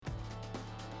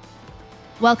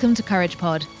Welcome to Courage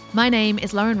Pod. My name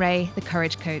is Lauren Ray, the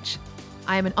Courage Coach.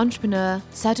 I am an entrepreneur,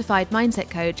 certified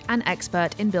mindset coach, and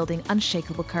expert in building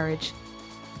unshakable courage.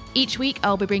 Each week,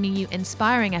 I'll be bringing you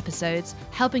inspiring episodes,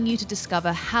 helping you to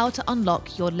discover how to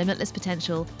unlock your limitless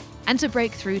potential and to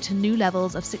break through to new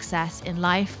levels of success in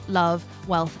life, love,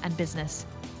 wealth, and business.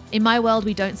 In my world,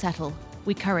 we don't settle,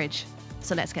 we courage.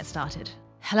 So let's get started.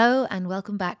 Hello, and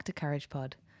welcome back to Courage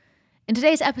Pod. In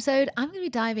today's episode, I'm going to be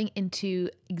diving into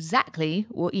exactly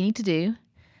what you need to do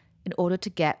in order to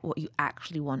get what you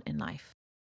actually want in life.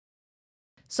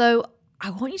 So I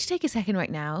want you to take a second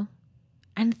right now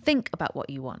and think about what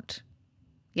you want.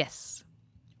 Yes,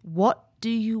 what do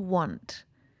you want?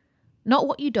 Not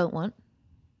what you don't want,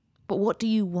 but what do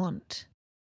you want?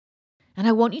 And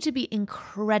I want you to be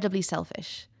incredibly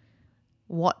selfish.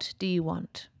 What do you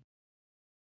want?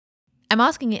 I'm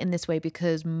asking it in this way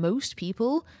because most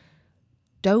people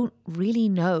don't really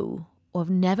know or have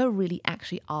never really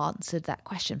actually answered that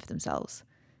question for themselves.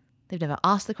 They've never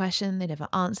asked the question, they never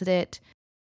answered it,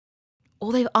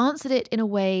 or they've answered it in a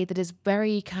way that is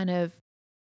very kind of,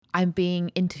 I'm being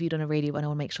interviewed on a radio and I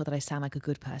want to make sure that I sound like a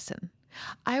good person.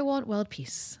 I want world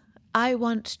peace. I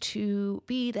want to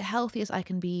be the healthiest I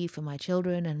can be for my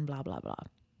children and blah, blah, blah.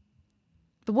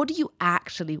 But what do you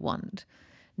actually want?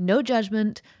 No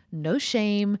judgment, no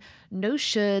shame, no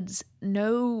shoulds,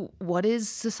 no what is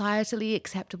societally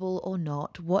acceptable or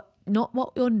not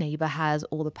what your neighbor has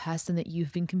or the person that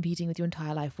you've been competing with your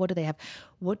entire life. What do they have?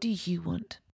 What do you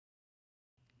want?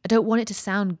 I don't want it to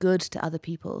sound good to other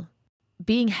people.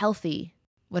 Being healthy,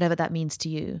 whatever that means to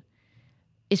you,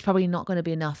 is probably not going to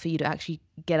be enough for you to actually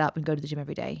get up and go to the gym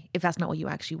every day if that's not what you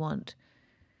actually want.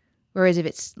 Whereas if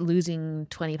it's losing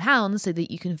 20 pounds so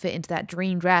that you can fit into that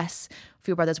dream dress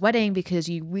for your brother's wedding because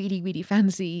you really, really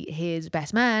fancy his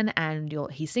best man and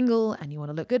he's single and you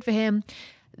want to look good for him,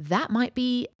 that might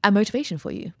be a motivation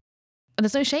for you. And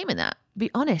there's no shame in that.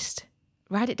 Be honest.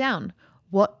 Write it down.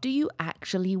 What do you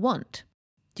actually want?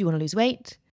 Do you want to lose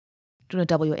weight? Do you want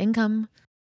to double your income?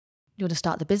 Do you want to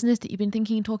start the business that you've been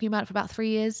thinking and talking about for about 3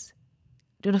 years?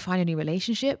 Do you want to find a new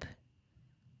relationship?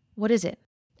 What is it?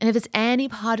 And if there's any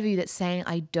part of you that's saying,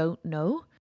 I don't know,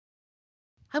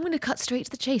 I'm going to cut straight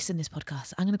to the chase in this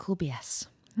podcast. I'm going to call BS.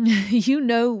 You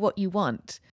know what you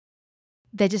want.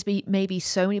 There just maybe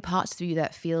so many parts of you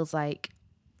that feels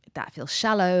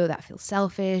shallow, that feels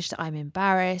selfish, that I'm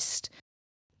embarrassed.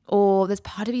 Or there's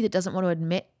part of you that doesn't want to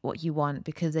admit what you want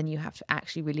because then you have to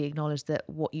actually really acknowledge that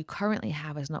what you currently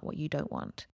have is not what you don't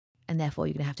want. And therefore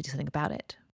you're going to have to do something about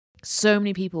it. So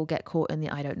many people get caught in the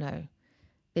I don't know.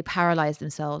 They paralyze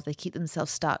themselves. They keep themselves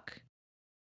stuck.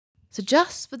 So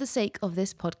just for the sake of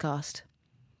this podcast,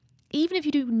 even if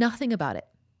you do nothing about it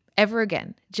ever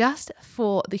again, just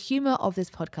for the humor of this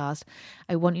podcast,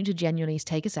 I want you to genuinely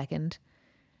take a second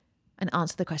and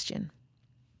answer the question,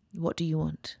 what do you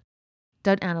want?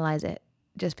 Don't analyze it.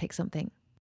 Just pick something.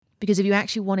 Because if you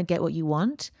actually want to get what you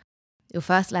want, your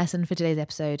first lesson for today's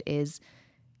episode is,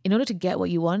 in order to get what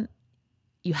you want,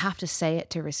 you have to say it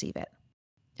to receive it.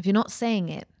 If you're not saying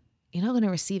it, you're not going to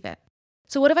receive it.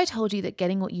 So what if I told you that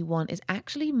getting what you want is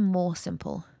actually more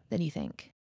simple than you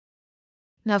think?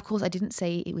 Now, of course, I didn't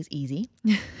say it was easy.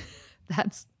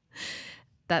 That's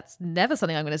never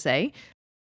something I'm going to say.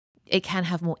 It can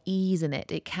have more ease in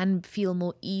it. It can feel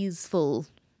more easeful,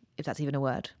 if that's even a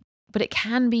word. But it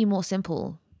can be more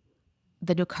simple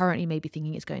than you're currently maybe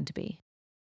thinking it's going to be.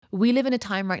 We live in a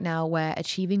time right now where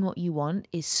achieving what you want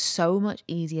is so much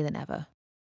easier than ever.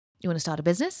 You want to start a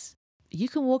business? You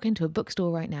can walk into a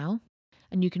bookstore right now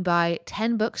and you can buy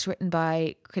 10 books written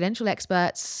by credentialed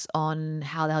experts on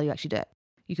how the hell you actually do it.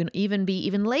 You can even be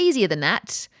even lazier than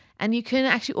that and you can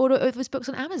actually order those books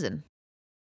on Amazon.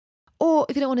 Or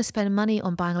if you don't want to spend money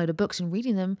on buying a load of books and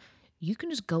reading them, you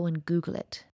can just go and Google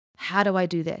it. How do I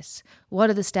do this? What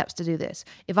are the steps to do this?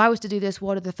 If I was to do this,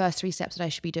 what are the first 3 steps that I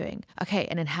should be doing? Okay,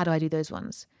 and then how do I do those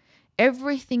ones?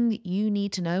 Everything that you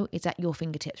need to know is at your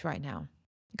fingertips right now.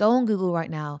 Go on Google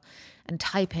right now and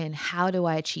type in, how do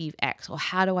I achieve X or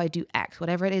how do I do X?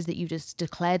 Whatever it is that you just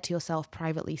declared to yourself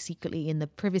privately, secretly, in the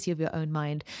privacy of your own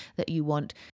mind that you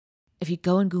want. If you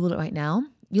go and Google it right now,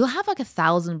 you'll have like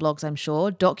 1,000 blogs, I'm sure,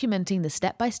 documenting the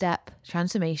step-by-step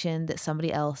transformation that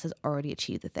somebody else has already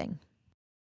achieved the thing.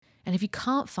 And if you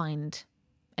can't find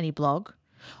any blog,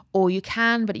 or you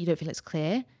can, but you don't feel it's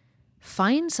clear,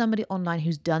 find somebody online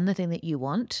who's done the thing that you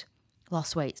want,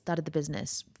 lost weight, started the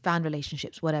business, found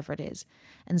relationships, whatever it is,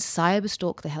 and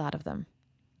cyberstalk the hell out of them.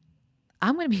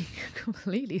 I'm going to be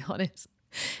completely honest.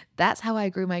 That's how I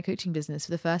grew my coaching business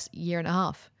for the first 1.5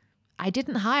 years. I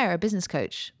didn't hire a business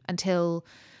coach until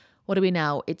what are we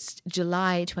now? It's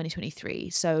July 2023.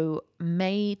 So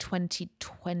May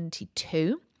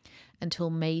 2022 until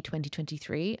May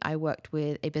 2023, I worked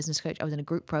with a business coach. I was in a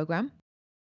group program.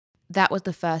 That was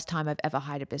the first time I've ever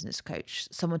hired a business coach,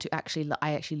 someone to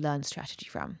I actually learned strategy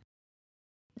from.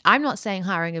 I'm not saying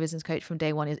hiring a business coach from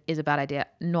day one is a bad idea,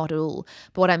 not at all.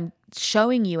 But what I'm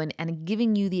showing you and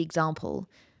giving you the example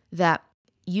that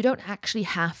you don't actually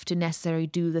have to necessarily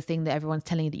do the thing that everyone's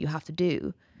telling you that you have to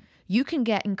do. You can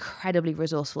get incredibly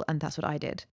resourceful, and that's what I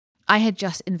did. I had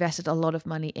just invested a lot of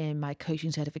money in my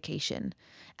coaching certification,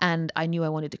 and I knew I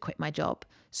wanted to quit my job.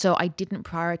 So I didn't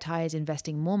prioritize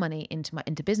investing more money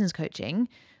into business coaching,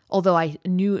 although I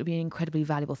knew it would be an incredibly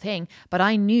valuable thing. But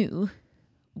I knew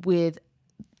with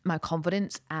my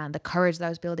confidence and the courage that I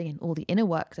was building and all the inner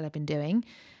work that I've been doing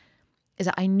is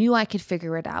that I knew I could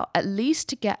figure it out, at least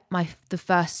to get the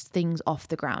first things off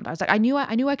the ground. I was like, I knew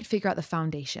I could figure out the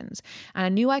foundations, and I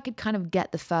knew I could kind of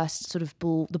get the first sort of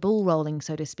the ball rolling,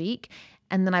 so to speak.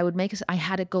 And then I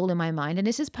had a goal in my mind, and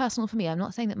this is personal for me. I'm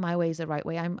not saying that my way is the right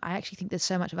way. I actually think there's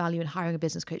so much value in hiring a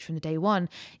business coach from the day one.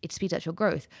 It speeds up your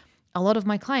growth. A lot of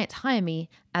my clients hire me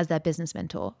as their business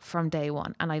mentor from day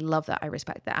one, and I love that. I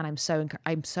respect that, and I'm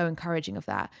so encouraging of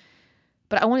that.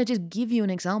 But I want to just give you an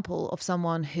example of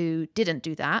someone who didn't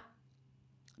do that,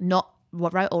 not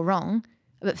right or wrong,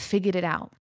 but figured it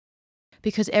out.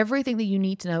 Because everything that you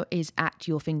need to know is at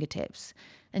your fingertips.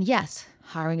 And yes,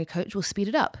 hiring a coach will speed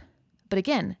it up. But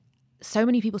again, so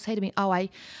many people say to me, I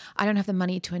don't have the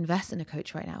money to invest in a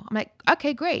coach right now. I'm like,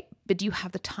 okay, great. But do you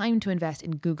have the time to invest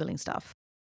in Googling stuff?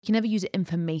 You can never use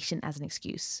information as an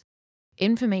excuse.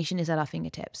 Information is at our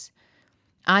fingertips.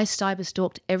 I cyber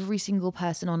stalked every single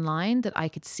person online that I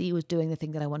could see was doing the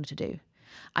thing that I wanted to do.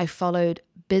 I followed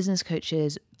business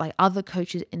coaches, like other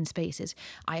coaches in spaces.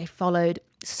 I followed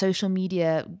social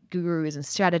media gurus and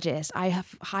strategists. I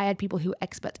have hired people who are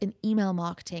experts in email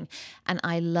marketing, and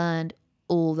I learned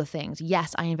all the things.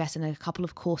 Yes, I invested in a couple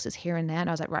of courses here and there, and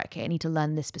I was like, right, okay, I need to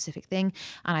learn this specific thing.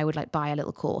 And I would like buy a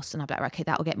little course, and I'd be like, right, okay,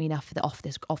 that will get me enough off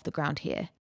the ground here.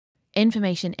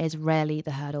 Information is rarely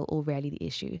the hurdle or rarely the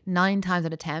issue. 9 times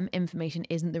out of 10, information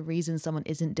isn't the reason someone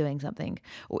isn't doing something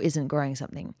or isn't growing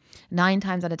something. 9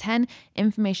 times out of 10,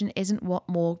 information isn't what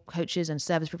more coaches and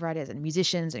service providers and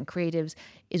musicians and creatives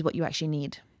is what you actually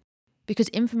need. Because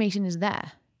information is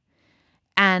there.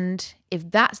 And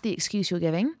if that's the excuse you're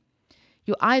giving,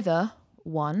 you're either,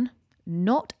 one,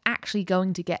 not actually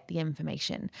going to get the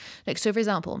information. Like, so for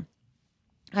example,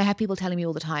 I have people telling me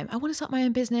all the time, I want to start my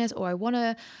own business, or I want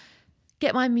to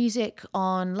get my music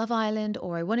on Love Island,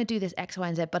 or I want to do this X, Y,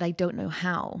 and Z, but I don't know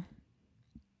how.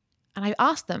 And I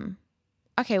ask them,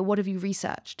 okay, what have you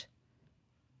researched?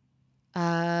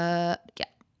 Yeah.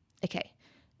 Okay.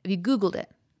 Have you Googled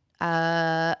it?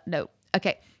 No.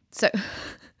 Okay. So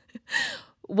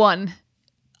 1,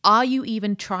 are you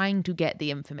even trying to get the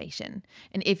information?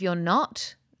 And if you're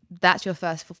not, that's your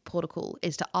first port of call,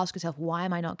 is to ask yourself, why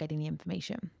am I not getting the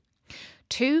information?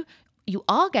 2, you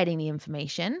are getting the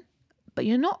information, but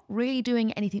you're not really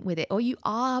doing anything with it. Or you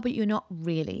are, but you're not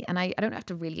really. And I don't have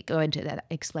to really go into that,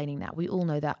 explaining that. We all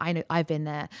know that. I know I've been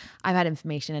there. I've had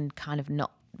information and kind of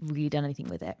not really done anything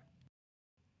with it.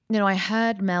 You know, I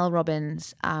heard Mel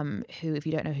Robbins, who, if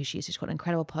you don't know who she is, she's got an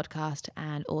incredible podcast,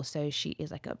 and also she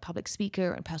is like a public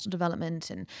speaker and personal development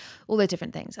and all those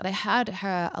different things. And I heard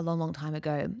her a long, long time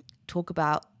ago talk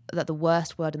about that the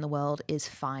worst word in the world is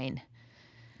fine.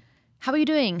 How are you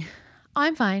doing?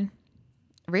 I'm fine.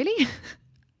 Really?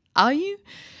 Are you?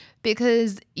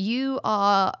 Because you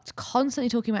are constantly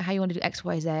talking about how you want to do X,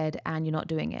 Y, Z, and you're not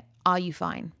doing it. Are you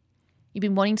fine? You've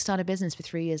been wanting to start a business for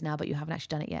 3 years now, but you haven't actually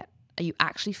done it yet. Are you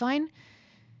actually fine?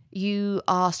 You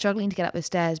are struggling to get up the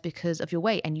stairs because of your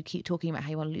weight, and you keep talking about how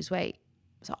you want to lose weight.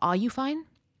 So are you fine?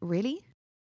 Really?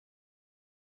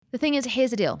 The thing is,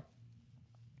 here's the deal.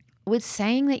 With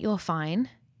saying that you're fine,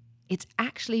 it's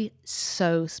actually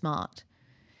so smart.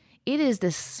 It is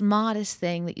the smartest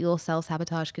thing that your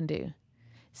self-sabotage can do.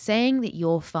 Saying that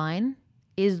you're fine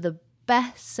is the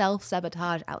best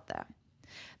self-sabotage out there.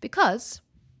 Because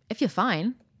if you're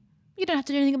fine, you don't have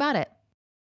to do anything about it.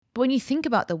 But when you think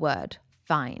about the word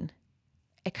fine,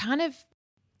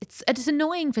 it's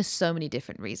annoying for so many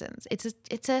different reasons.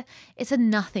 It's a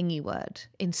nothingy word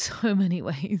in so many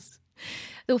ways.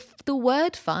 The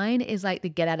word fine is like the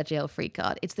get out of jail free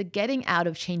card. It's the getting out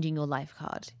of changing your life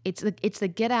card. It's the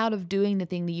get out of doing the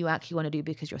thing that you actually want to do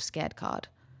because you're scared card.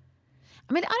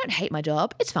 I mean, I don't hate my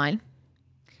job. It's fine.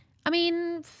 I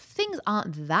mean, things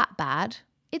aren't that bad.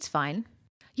 It's fine.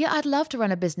 Yeah, I'd love to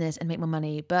run a business and make more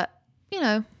money, but,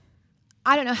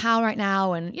 I don't know how right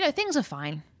now, and, things are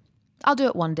fine. I'll do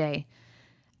it one day.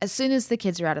 as soon as the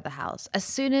kids are out of the house, as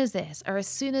soon as this, or as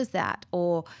soon as that,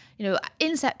 or,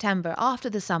 in September, after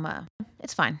the summer,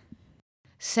 it's fine.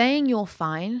 Saying you're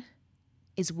fine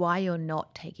is why you're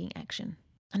not taking action.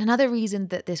 And another reason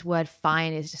that this word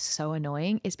fine is just so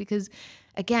annoying is because,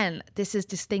 again, this is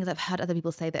just things I've heard other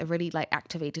people say that have really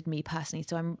activated me personally.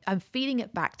 So I'm feeding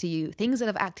it back to you. Things that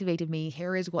have activated me,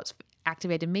 here is what's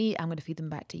activated me. I'm going to feed them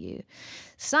back to you.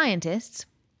 Scientists,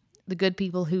 the good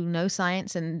people who know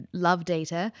science and love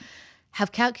data,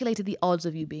 have calculated the odds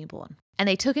of you being born. And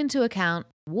they took into account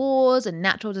wars and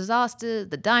natural disasters,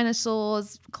 the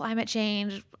dinosaurs, climate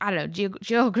change,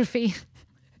 geography,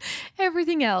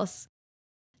 everything else.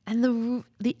 And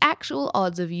the actual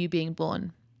odds of you being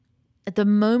born at the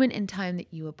moment in time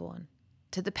that you were born,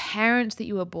 to the parents that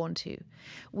you were born to,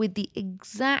 with the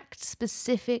exact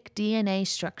specific DNA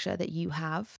structure that you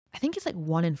have, I think it's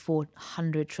 1 in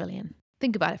 400 trillion.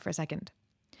 Think about it for a second.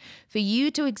 For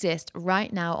you to exist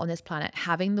right now on this planet,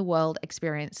 having the world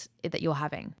experience that you're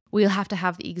having, we'll have to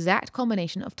have the exact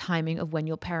combination of timing of when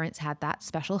your parents had that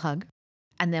special hug.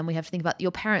 And then we have to think about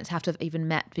your parents have to have even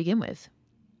met to begin with.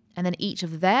 And then each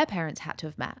of their parents had to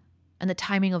have met. And the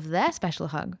timing of their special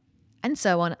hug. And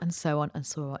so on and so on and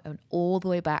so on, all the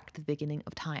way back to the beginning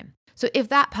of time. So if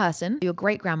that person, your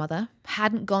great-grandmother,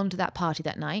 hadn't gone to that party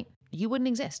that night, you wouldn't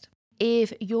exist.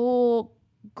 If your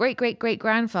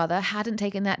great-great-great-grandfather hadn't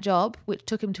taken that job, which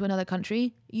took him to another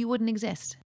country, you wouldn't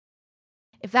exist.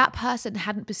 If that person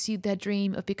hadn't pursued their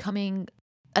dream of becoming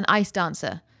an ice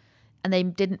dancer, and they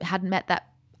hadn't met that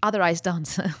other ice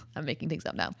dancer, I'm making things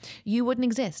up now, you wouldn't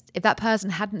exist. If that person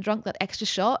hadn't drunk that extra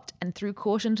shot and threw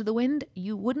caution to the wind,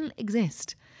 you wouldn't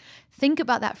exist. Think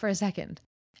about that for a second.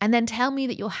 And then tell me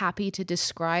that you're happy to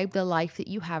describe the life that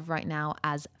you have right now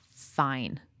as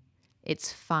fine.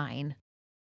 It's fine.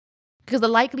 Because the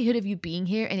likelihood of you being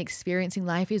here and experiencing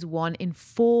life is 1 in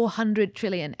 400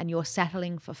 trillion, and you're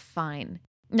settling for fine.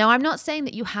 Now, I'm not saying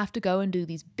that you have to go and do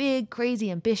these big,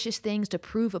 crazy, ambitious things to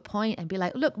prove a point and be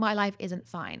like, look, my life isn't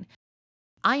fine.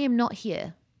 I am not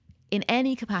here in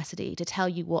any capacity to tell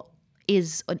you what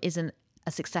is and isn't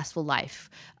a successful life,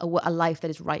 a life that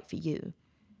is right for you.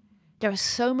 There are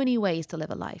so many ways to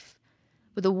live a life.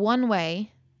 But the one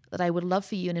way that I would love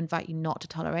for you and invite you not to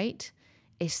tolerate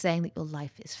is saying that your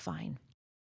life is fine.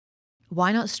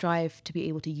 Why not strive to be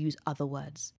able to use other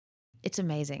words? It's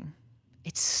amazing.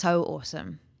 It's so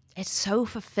awesome. It's so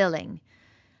fulfilling.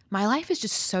 My life is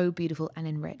just so beautiful and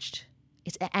enriched.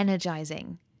 It's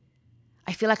energizing.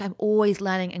 I feel like I'm always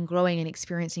learning and growing and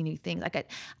experiencing new things.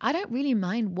 I don't really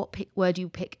mind what word you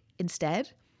pick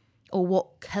instead, or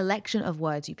what collection of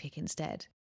words you pick instead.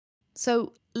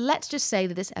 So let's just say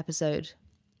that this episode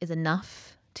is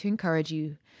enough to encourage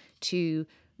you to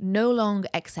no longer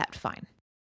accept fine.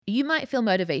 You might feel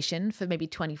motivation for maybe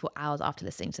 24 hours after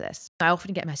listening to this. I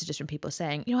often get messages from people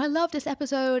saying, I love this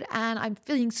episode and I'm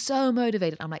feeling so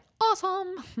motivated. I'm like,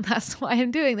 awesome, that's why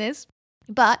I'm doing this.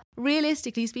 But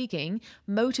realistically speaking,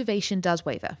 motivation does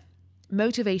waver.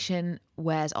 Motivation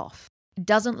wears off. It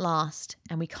doesn't last,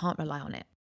 and we can't rely on it.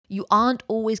 You aren't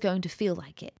always going to feel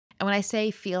like it. And when I say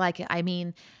feel like it, I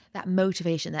mean that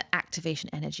motivation, that activation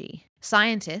energy.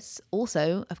 Scientists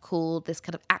also have called this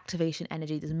kind of activation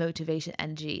energy, this motivation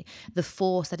energy, the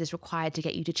force that is required to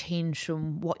get you to change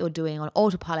from what you're doing on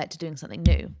autopilot to doing something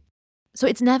new. So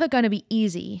it's never going to be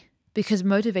easy, because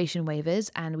motivation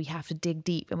wavers, and we have to dig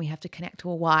deep, and we have to connect to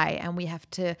a why, and we have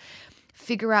to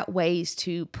figure out ways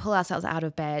to pull ourselves out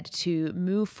of bed, to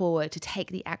move forward, to take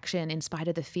the action in spite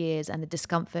of the fears and the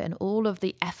discomfort and all of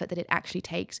the effort that it actually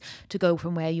takes to go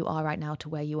from where you are right now to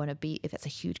where you want to be, if it's a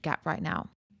huge gap right now.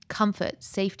 Comfort,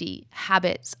 safety,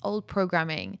 habits, old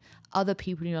programming, other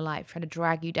people in your life trying to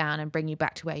drag you down and bring you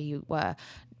back to where you were.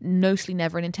 Mostly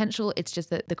never intentional. It's just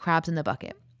the crabs in the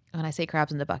bucket. When I say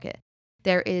crabs in the bucket,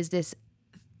 there is this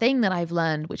thing that I've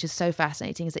learned, which is so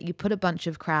fascinating, is that you put a bunch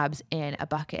of crabs in a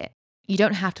bucket. You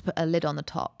don't have to put a lid on the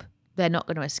top. They're not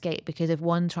going to escape, because if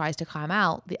one tries to climb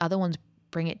out, the other ones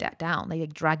bring it down. They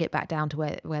drag it back down to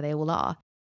where they all are.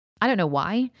 I don't know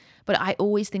why, but I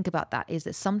always think about that, is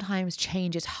that sometimes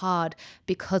change is hard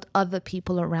because other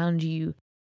people around you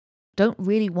don't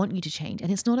really want you to change.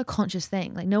 And it's not a conscious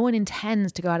thing. Like, no one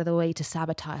intends to go out of the way to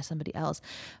sabotage somebody else,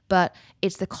 but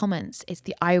it's the comments, it's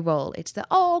the eye roll, it's the,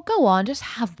 oh, go on, just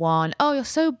have one. Oh, you're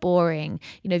so boring.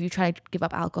 If you try to give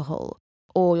up alcohol,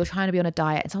 or you're trying to be on a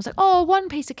diet and someone's like, oh, one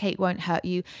piece of cake won't hurt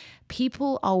you.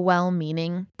 People are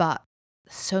well-meaning, but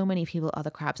so many people are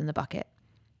the crabs in the bucket,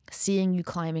 seeing you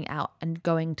climbing out and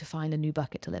going to find a new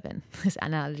bucket to live in. This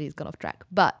analogy has gone off track,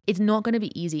 but it's not going to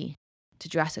be easy to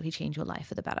drastically change your life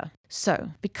for the better.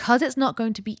 So because it's not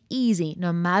going to be easy,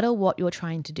 no matter what you're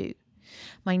trying to do,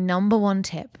 My number one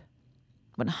tip,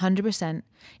 100%,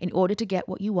 in order to get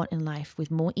what you want in life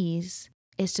with more ease,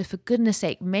 is to, for goodness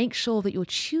sake, make sure that you're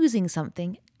choosing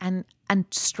something and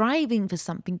striving for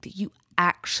something that you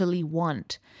actually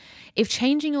want. If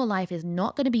changing your life is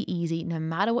not going to be easy, no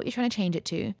matter what you're trying to change it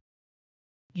to,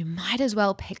 you might as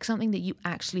well pick something that you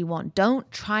actually want.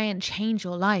 Don't try and change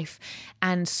your life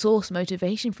and source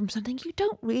motivation from something you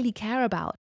don't really care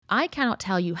about. I cannot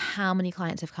tell you how many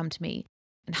clients have come to me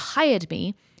and hired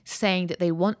me saying that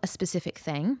they want a specific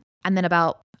thing. And then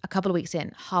about a couple of weeks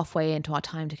in, halfway into our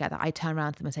time together, I turn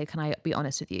around to them and say, can I be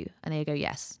honest with you? And they go,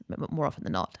 yes, more often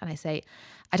than not. And I say,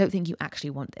 I don't think you actually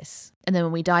want this. And then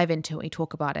when we dive into it, we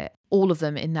talk about it, all of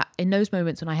them in those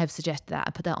moments when I have suggested that,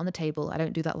 I put that on the table. I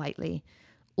don't do that lightly.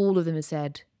 All of them have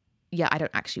said, yeah, I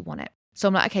don't actually want it. So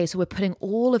I'm like, okay, so we're putting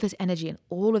all of this energy and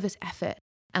all of this effort,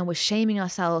 and we're shaming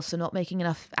ourselves for not making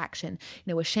enough action.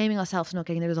 We're shaming ourselves for not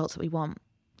getting the results that we want.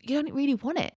 You don't really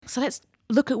want it. So let's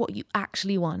look at what you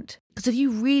actually want. Because if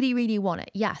you really, really want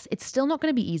it, yes, it's still not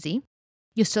going to be easy.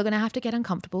 You're still going to have to get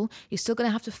uncomfortable. You're still going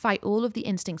to have to fight all of the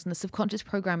instincts and the subconscious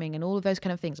programming and all of those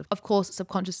kind of things. Of course,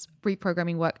 subconscious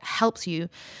reprogramming work helps you,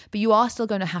 but you are still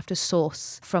going to have to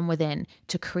source from within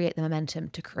to create the momentum,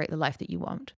 to create the life that you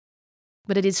want.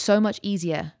 But it is so much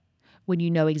easier when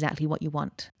you know exactly what you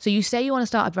want. So you say you want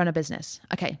to run a business.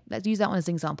 Okay, let's use that one as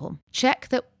an example. Check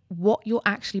that what you're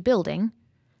actually building,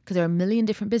 because there are a million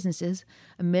different businesses,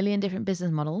 a million different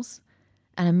business models,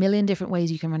 and a million different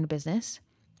ways you can run a business.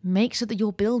 Make sure that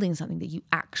you're building something that you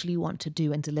actually want to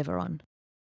do and deliver on.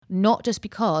 Not just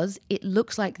because it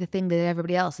looks like the thing that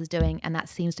everybody else is doing and that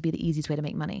seems to be the easiest way to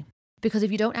make money. Because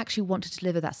if you don't actually want to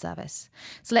deliver that service,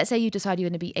 so let's say you decide you're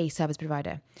going to be a service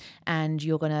provider and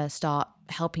you're going to start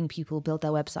helping people build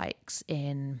their websites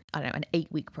in, an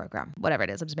 8-week program, whatever it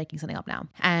is. I'm just making something up now.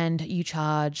 And you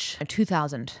charge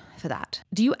 $2,000 for that.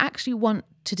 Do you actually want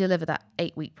to deliver that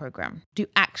 8-week program? Do you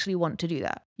actually want to do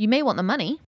that? You may want the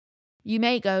money. You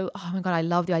may go, oh my God, I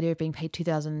love the idea of being paid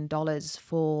 $2,000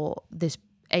 for this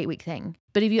 8-week thing.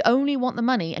 But if you only want the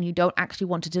money and you don't actually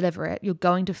want to deliver it, you're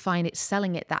going to find it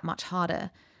selling it that much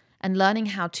harder. And learning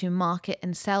how to market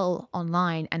and sell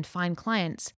online and find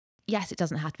clients, yes, it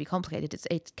doesn't have to be complicated.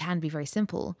 It can be very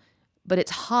simple, but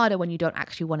it's harder when you don't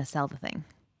actually want to sell the thing.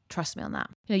 Trust me on that.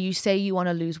 You say you want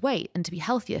to lose weight and to be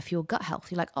healthier for your gut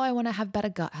health. You're like, oh, I want to have better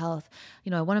gut health.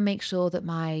 I want to make sure that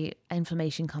my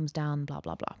inflammation comes down, blah,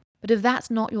 blah, blah. But if that's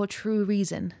not your true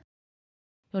reason,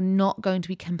 you're not going to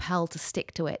be compelled to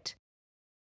stick to it.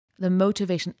 The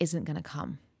motivation isn't going to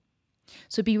come.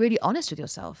 So be really honest with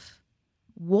yourself.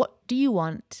 What do you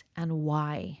want and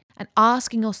why? And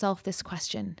asking yourself this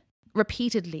question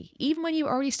repeatedly, even when you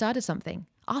already started something,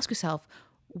 ask yourself,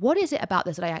 what is it about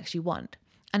this that I actually want?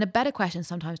 And a better question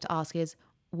sometimes to ask is,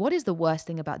 what is the worst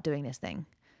thing about doing this thing?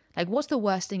 Like, what's the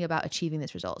worst thing about achieving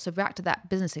this result? So back to that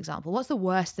business example, what's the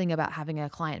worst thing about having a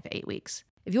client for 8 weeks?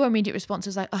 If your immediate response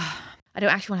is like, oh, I don't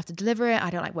actually want to have to deliver it. I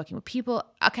don't like working with people.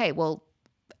 Okay, well,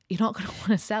 you're not going to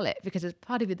want to sell it because there's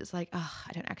part of you that's like, oh,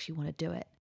 I don't actually want to do it.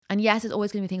 And yes, there's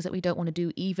always going to be things that we don't want to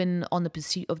do, even on the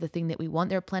pursuit of the thing that we want.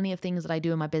 There are plenty of things that I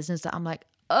do in my business that I'm like,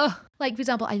 oh, like for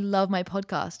example, I love my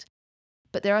podcast.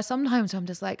 But there are some times where I'm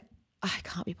just like, I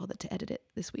can't be bothered to edit it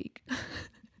this week.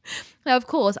 Now, of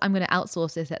course, I'm going to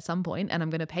outsource this at some point and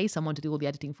I'm going to pay someone to do all the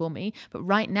editing for me. But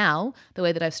right now, the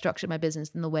way that I've structured my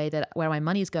business and the way that where my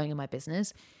money is going in my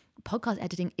business, podcast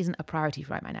editing isn't a priority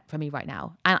for me right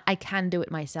now. And I can do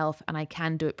it myself and I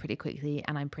can do it pretty quickly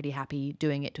and I'm pretty happy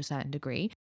doing it to a certain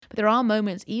degree. But there are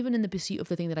moments, even in the pursuit of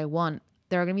the thing that I want,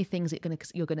 there are going to be things that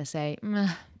you're going to say,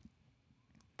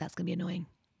 that's going to be annoying.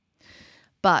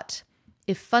 But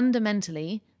if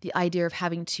fundamentally the idea of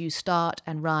having to start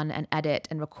and run and edit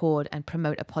and record and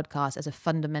promote a podcast as a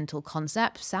fundamental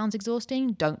concept sounds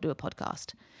exhausting, don't do a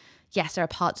podcast. Yes, there are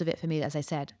parts of it for me that, as I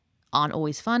said, aren't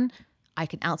always fun. I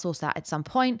can outsource that at some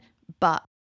point, but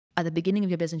at the beginning of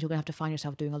your business, you're going to have to find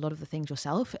yourself doing a lot of the things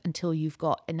yourself until you've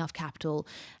got enough capital.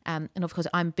 And of course,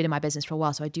 I've been in my business for a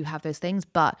while, so I do have those things,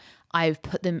 but I've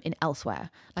put them in elsewhere.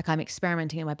 Like I'm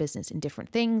experimenting in my business in different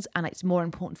things. And it's more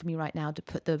important for me right now to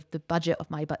put the budget of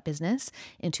my business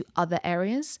into other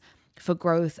areas for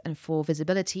growth and for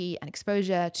visibility and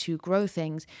exposure to grow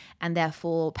things. And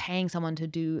therefore paying someone to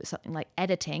do something like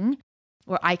editing,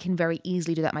 where I can very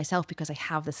easily do that myself because I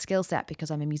have the skill set,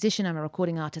 because I'm a musician, I'm a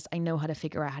recording artist, I know how to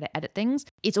figure out how to edit things.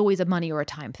 It's always a money or a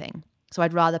time thing. So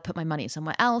I'd rather put my money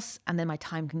somewhere else and then my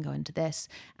time can go into this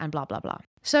and blah, blah, blah.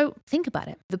 So think about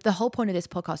it. The whole point of this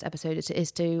podcast episode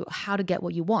is to how to get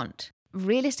what you want.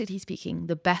 Realistically speaking,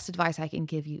 the best advice I can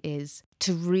give you is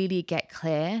to really get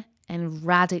clear and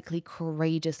radically,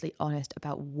 courageously honest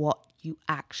about what you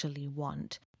actually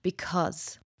want.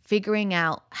 Because figuring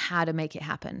out how to make it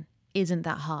happen isn't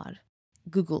that hard.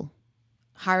 Google,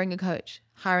 hiring a coach,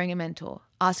 hiring a mentor,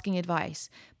 asking advice,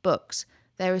 books.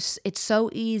 It's so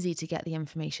easy to get the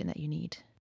information that you need.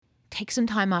 Take some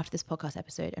time after this podcast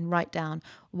episode and write down,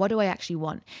 what do I actually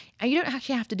want? And you don't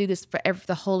actually have to do this for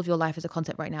the whole of your life as a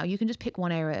concept right now. You can just pick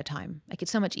one area at a time. Like,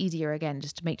 it's so much easier, again,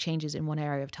 just to make changes in one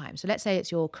area of time. So let's say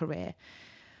it's your career.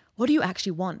 What do you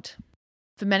actually want?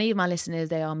 For many of my listeners,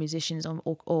 they are musicians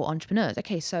or entrepreneurs.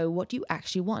 Okay, so what do you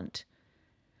actually want?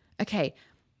 Okay,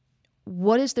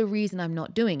 what is the reason I'm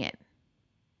not doing it?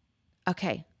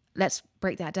 Okay, let's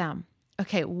break that down.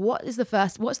 Okay, what's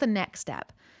the next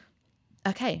step?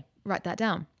 Okay, write that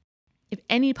down. If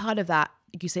any part of that,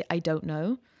 you say, I don't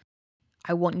know,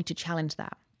 I want you to challenge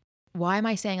that. Why am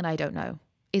I saying that I don't know?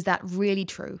 Is that really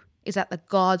true? Is that the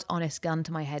God's honest gun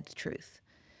to my head truth?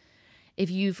 If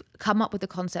you've come up with the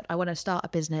concept, I want to start a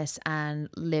business and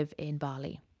live in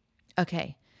Bali.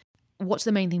 Okay, what's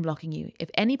the main thing blocking you?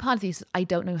 If any part of this, I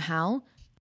don't know how,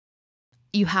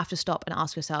 you have to stop and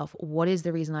ask yourself, what is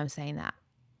the reason I'm saying that?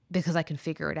 Because I can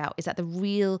figure it out. Is that the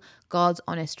real God's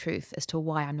honest truth as to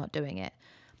why I'm not doing it?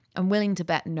 I'm willing to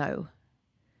bet no.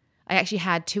 I actually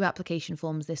had 2 application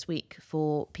forms this week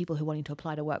for people who wanted to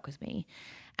apply to work with me.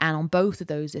 And on both of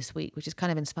those this week, which has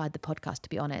kind of inspired the podcast, to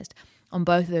be honest, on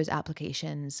both of those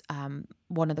applications,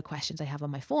 one of the questions I have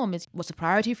on my form is, what's the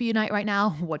priority for you right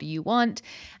now? What do you want?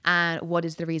 And what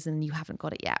is the reason you haven't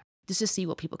got it yet? Just to see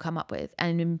what people come up with.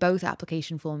 And in both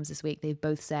application forms this week, they've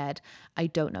both said, I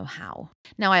don't know how.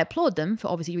 Now, I applaud them for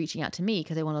obviously reaching out to me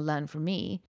because they want to learn from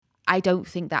me. I don't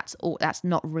think that's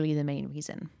not really the main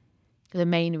reason. The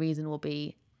main reason will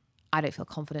be, I don't feel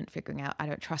confident figuring out. I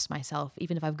don't trust myself.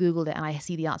 Even if I've Googled it and I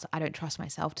see the answer, I don't trust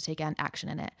myself to take action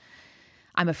in it.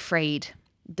 I'm afraid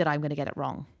that I'm going to get it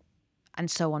wrong. And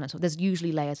so on and so on. There's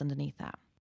usually layers underneath that.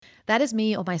 That is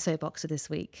me on my soapbox for this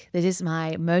week. This is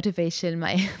my motivation,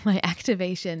 my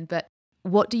activation. But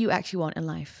what do you actually want in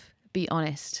life? Be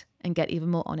honest and get even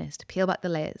more honest. Peel back the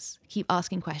layers. Keep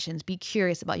asking questions. Be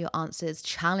curious about your answers.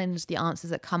 Challenge the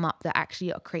answers that come up that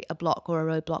actually create a block or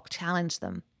a roadblock. Challenge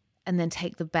them. And then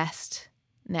take the best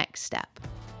next step.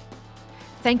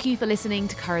 Thank you for listening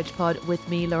to Courage Pod with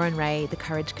me, Lauren Ray, the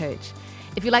Courage Coach.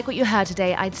 If you like what you heard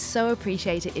today, I'd so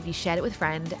appreciate it if you shared it with a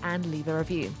friend and leave a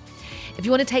review. If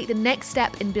you want to take the next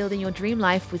step in building your dream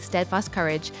life with steadfast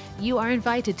courage, you are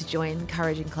invited to join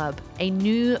Couraging Club, a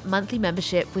new monthly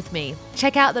membership with me.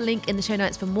 Check out the link in the show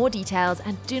notes for more details,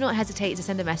 and do not hesitate to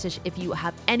send a message if you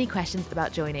have any questions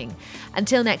about joining.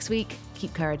 Until next week,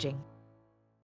 keep couraging.